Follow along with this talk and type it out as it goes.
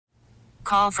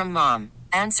call from mom.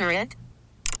 Answer it.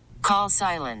 Call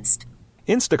silenced.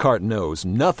 Instacart knows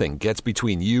nothing gets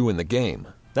between you and the game.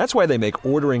 That's why they make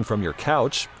ordering from your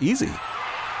couch easy.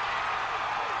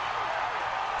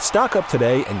 Stock up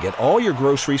today and get all your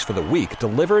groceries for the week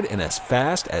delivered in as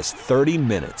fast as 30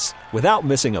 minutes without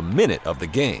missing a minute of the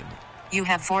game. You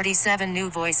have 47 new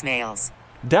voicemails.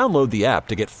 Download the app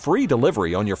to get free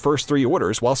delivery on your first 3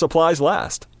 orders while supplies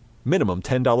last. Minimum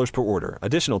 $10 per order.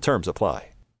 Additional terms apply.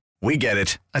 We get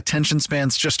it. Attention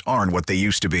spans just aren't what they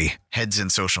used to be. Heads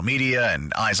in social media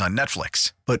and eyes on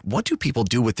Netflix. But what do people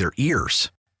do with their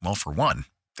ears? Well, for one,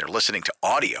 they're listening to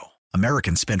audio.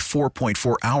 Americans spend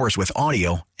 4.4 hours with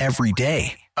audio every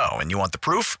day. Oh, and you want the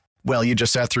proof? Well, you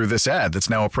just sat through this ad that's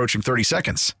now approaching 30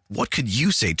 seconds. What could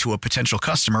you say to a potential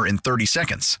customer in 30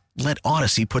 seconds? Let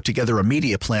Odyssey put together a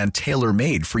media plan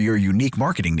tailor-made for your unique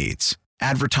marketing needs.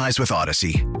 Advertise with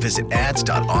Odyssey. Visit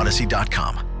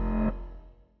ads.odyssey.com.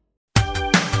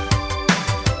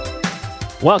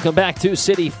 Welcome back to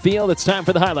Citi Field. It's time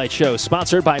for the Highlight Show,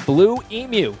 sponsored by Blue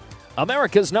Emu,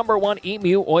 America's #1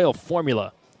 emu oil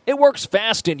formula. It works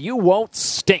fast and you won't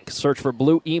stink. Search for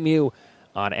Blue Emu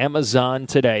on Amazon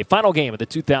today. Final game of the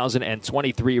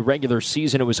 2023 regular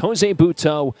season. It was Jose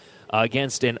Butto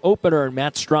against an opener,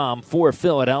 Matt Strahm, for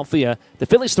Philadelphia. The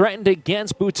Phillies threatened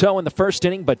against Butto in the first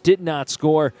inning but did not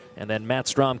score. And then Matt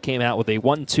Strahm came out with a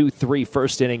 1-2-3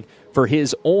 first inning for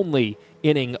his only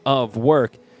inning of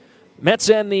work.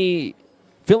 Mets and the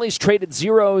Phillies traded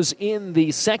zeros in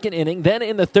the second inning. Then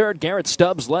in the third, Garrett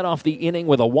Stubbs led off the inning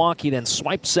with a walk. He then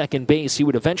swiped second base. He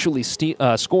would eventually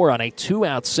score on a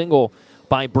 2-out single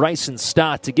by Bryson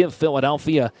Stott to give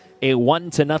Philadelphia a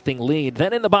 1-0 lead.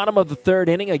 Then in the bottom of the third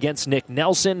inning against Nick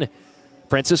Nelson,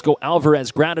 Francisco Alvarez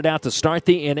grounded out to start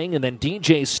the inning, and then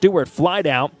DJ Stewart flied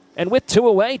out. And with 2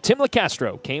 away, Tim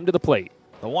LeCastro came to the plate.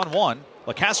 The 1-1.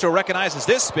 LeCastro recognizes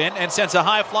this spin and sends a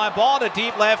high fly ball to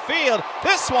deep left field.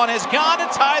 This one is gone to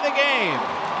tie the game.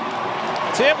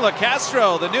 Tim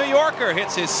LeCastro, the New Yorker,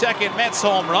 hits his second Mets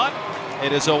home run.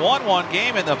 It is a 1-1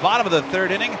 game in the bottom of the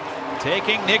third inning,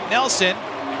 taking Nick Nelson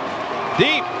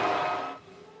deep.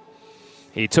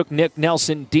 He took Nick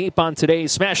Nelson deep on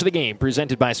today's Smash of the Game,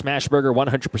 presented by Smashburger,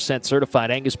 100% certified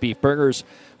Angus beef burgers,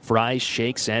 fries,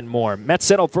 shakes, and more. Mets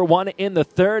settled for 1 in the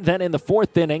third. Then in the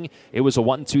fourth inning, it was a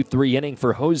 1-2-3 inning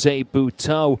for Jose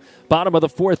Butto. Bottom of the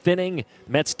fourth inning,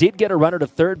 Mets did get a runner to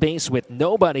third base with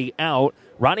nobody out.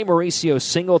 Ronnie Mauricio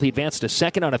singled. He advanced to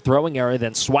second on a throwing error,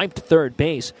 then swiped third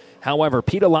base. However,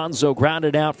 Pete Alonso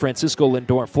grounded out, Francisco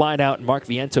Lindor flied out, and Mark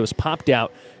Vientos popped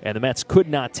out, and the Mets could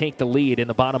not take the lead in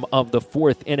the bottom of the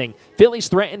fourth inning. Phillies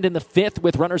threatened in the fifth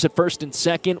with runners at first and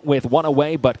second with 1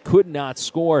 away, but could not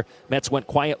score. Mets went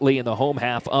quietly in the home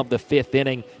half of the fifth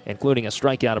inning, including a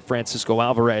strikeout of Francisco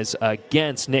Alvarez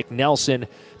against Nick Nelson.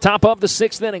 Top of the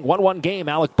sixth inning, 1-1 game,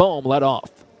 Alec Boehm led off.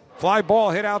 Fly ball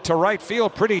hit out to right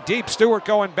field pretty deep. Stewart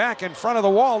going back in front of the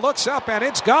wall, looks up, and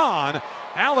it's gone.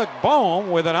 Alec Boehm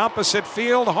with an opposite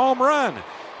field home run.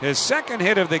 His second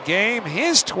hit of the game,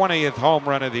 his 20th home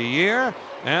run of the year,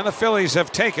 and the Phillies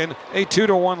have taken a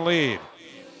 2-1 lead.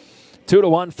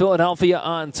 2-1 Philadelphia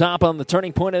on top on the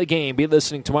turning point of the game. Be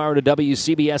listening tomorrow to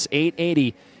WCBS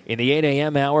 880 in the 8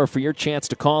 a.m. hour for your chance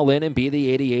to call in and be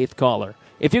the 88th caller.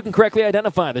 If you can correctly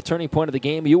identify the turning point of the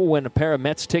game, you will win a pair of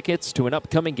Mets tickets to an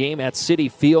upcoming game at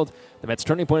Citi Field. The Mets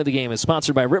turning point of the game is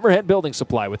sponsored by Riverhead Building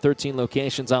Supply with 13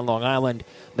 locations on Long Island.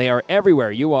 They are everywhere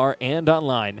you are and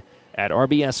online at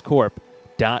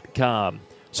rbscorp.com.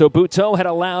 So Butto had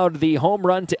allowed the home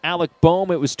run to Alec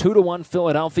Boehm. It was 2-1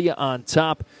 Philadelphia on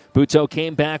top. Butto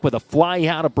came back with a fly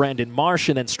out of Brandon Marsh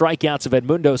and then strikeouts of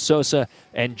Edmundo Sosa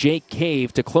and Jake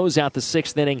Cave to close out the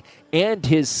sixth inning and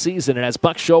his season. And as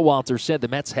Buck Showalter said, the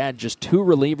Mets had just 2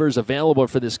 relievers available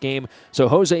for this game. So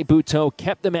Jose Butto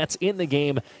kept the Mets in the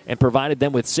game and provided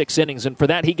them with 6 innings. And for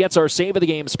that, he gets our save of the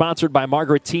game, sponsored by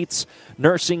Margaret Tietz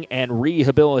Nursing and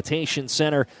Rehabilitation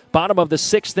Center. Bottom of the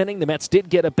sixth inning, the Mets did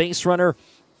get a base runner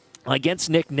against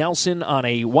Nick Nelson on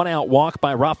a 1-out walk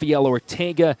by Rafael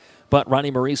Ortega, but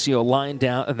Ronnie Mauricio lined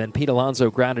out, and then Pete Alonso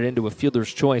grounded into a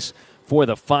fielder's choice for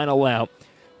the final out.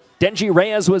 Denji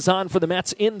Reyes was on for the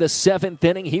Mets in the seventh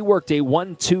inning. He worked a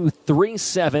 1-2-3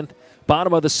 seventh.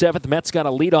 Bottom of the seventh, Mets got a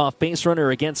leadoff base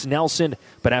runner against Nelson,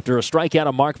 but after a strikeout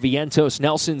of Mark Vientos,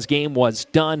 Nelson's game was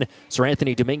done. Sir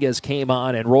Anthony Dominguez came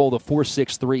on and rolled a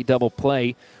 4-6-3 double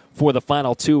play for the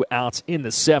final 2 outs in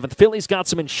the seventh. Phillies got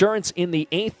some insurance in the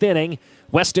eighth inning.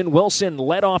 Weston Wilson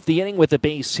led off the inning with a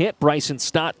base hit. Bryson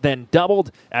Stott then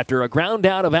doubled. After a ground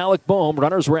out of Alec Boehm,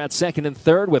 runners were at second and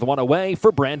third with 1 away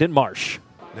for Brandon Marsh.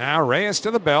 Now Reyes to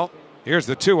the belt. Here's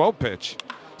the 2-0 pitch.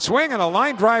 Swing and a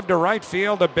line drive to right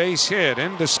field, a base hit.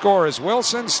 In to score is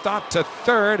Wilson. Stop to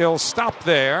third. He'll stop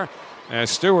there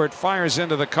as Stewart fires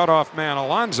into the cutoff man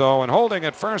Alonso, and holding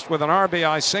at first with an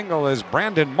RBI single is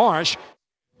Brandon Marsh.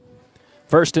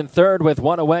 First and third with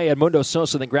one away, Edmundo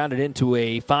Sosa then grounded into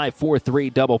a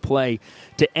 5-4-3 double play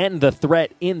to end the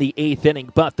threat in the 8th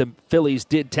inning, but the Phillies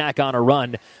did tack on a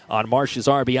run on Marsh's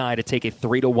RBI to take a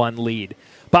 3-1 lead.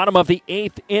 Bottom of the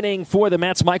 8th inning for the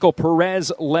Mets, Michael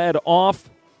Perez led off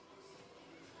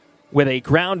with a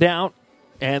ground out,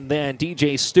 and then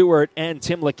DJ Stewart and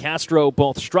Tim LeCastro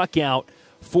both struck out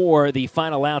for the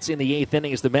final outs in the 8th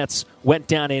inning as the Mets went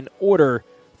down in order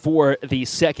for the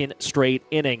second straight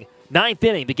inning. 9th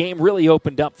inning, the game really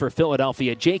opened up for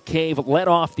Philadelphia. Jake Cave led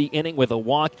off the inning with a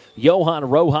walk. Johan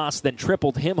Rojas then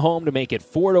tripled him home to make it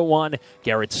 4-1.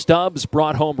 Garrett Stubbs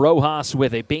brought home Rojas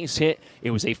with a base hit.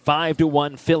 It was a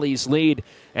 5-1 Phillies lead.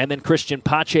 And then Christian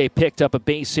Pache picked up a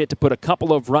base hit to put a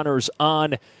couple of runners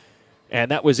on.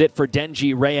 And that was it for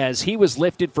Denji Reyes. He was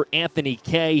lifted for Anthony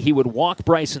Kay. He would walk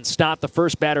Bryson Stott, the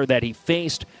first batter that he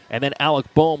faced. And then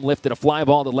Alec Boehm lifted a fly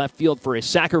ball to left field for a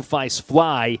sacrifice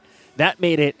fly. That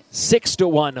made it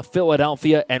 6-1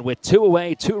 Philadelphia. And with 2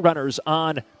 away, 2 runners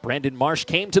on, Brandon Marsh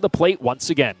came to the plate once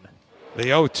again. The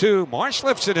 0-2. Marsh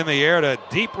lifts it in the air to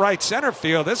deep right center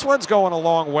field. This one's going a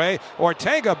long way.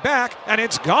 Ortega back, and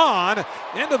it's gone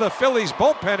into the Phillies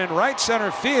bullpen in right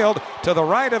center field to the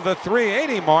right of the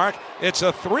 380 mark. It's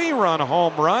a 3-run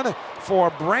home run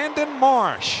for Brandon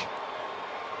Marsh.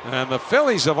 And the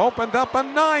Phillies have opened up a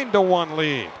 9-1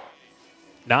 lead.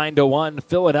 9-1,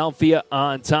 Philadelphia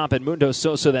on top. Edmundo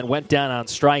Sosa then went down on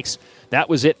strikes. That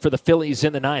was it for the Phillies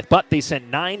in the 9th. But they sent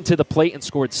 9 to the plate and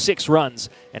scored 6 runs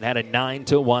and had a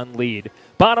 9-1 lead.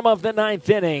 Bottom of the 9th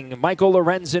inning, Michael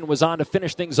Lorenzen was on to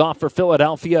finish things off for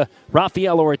Philadelphia.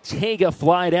 Rafael Ortega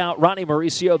flied out. Ronnie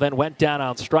Mauricio then went down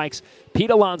on strikes. Pete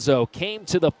Alonso came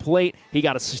to the plate. He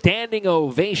got a standing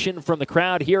ovation from the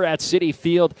crowd here at Citi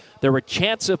Field. There were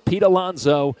chants of Pete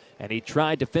Alonso, and he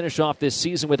tried to finish off this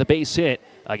season with a base hit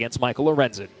against Michael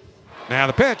Lorenzen. Now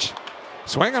the pitch.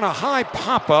 Swinging a high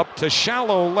pop-up to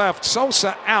shallow left.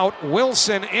 Sosa out,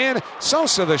 Wilson in.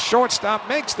 Sosa, the shortstop,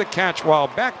 makes the catch while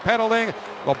backpedaling.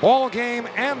 The ball game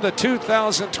and the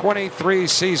 2023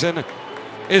 season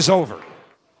is over.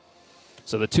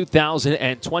 So the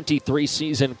 2023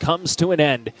 season comes to an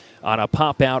end on a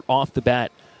pop-out off the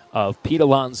bat of Pete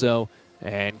Alonso.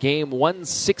 And game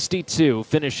 162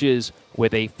 finishes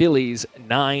with a Phillies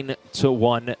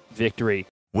 9-1 victory.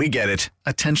 We get it.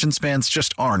 Attention spans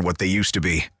just aren't what they used to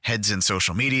be. Heads in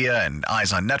social media and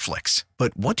eyes on Netflix.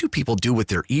 But what do people do with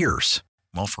their ears?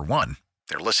 Well, for one,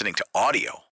 they're listening to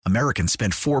audio. Americans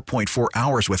spend 4.4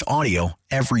 hours with audio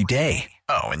every day.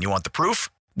 Oh, and you want the proof?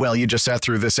 Well, you just sat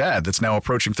through this ad that's now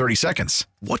approaching 30 seconds.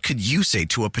 What could you say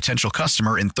to a potential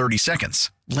customer in 30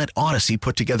 seconds? Let Odyssey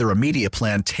put together a media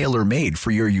plan tailor-made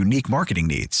for your unique marketing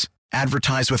needs.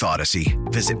 Advertise with Odyssey.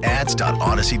 Visit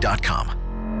ads.odyssey.com.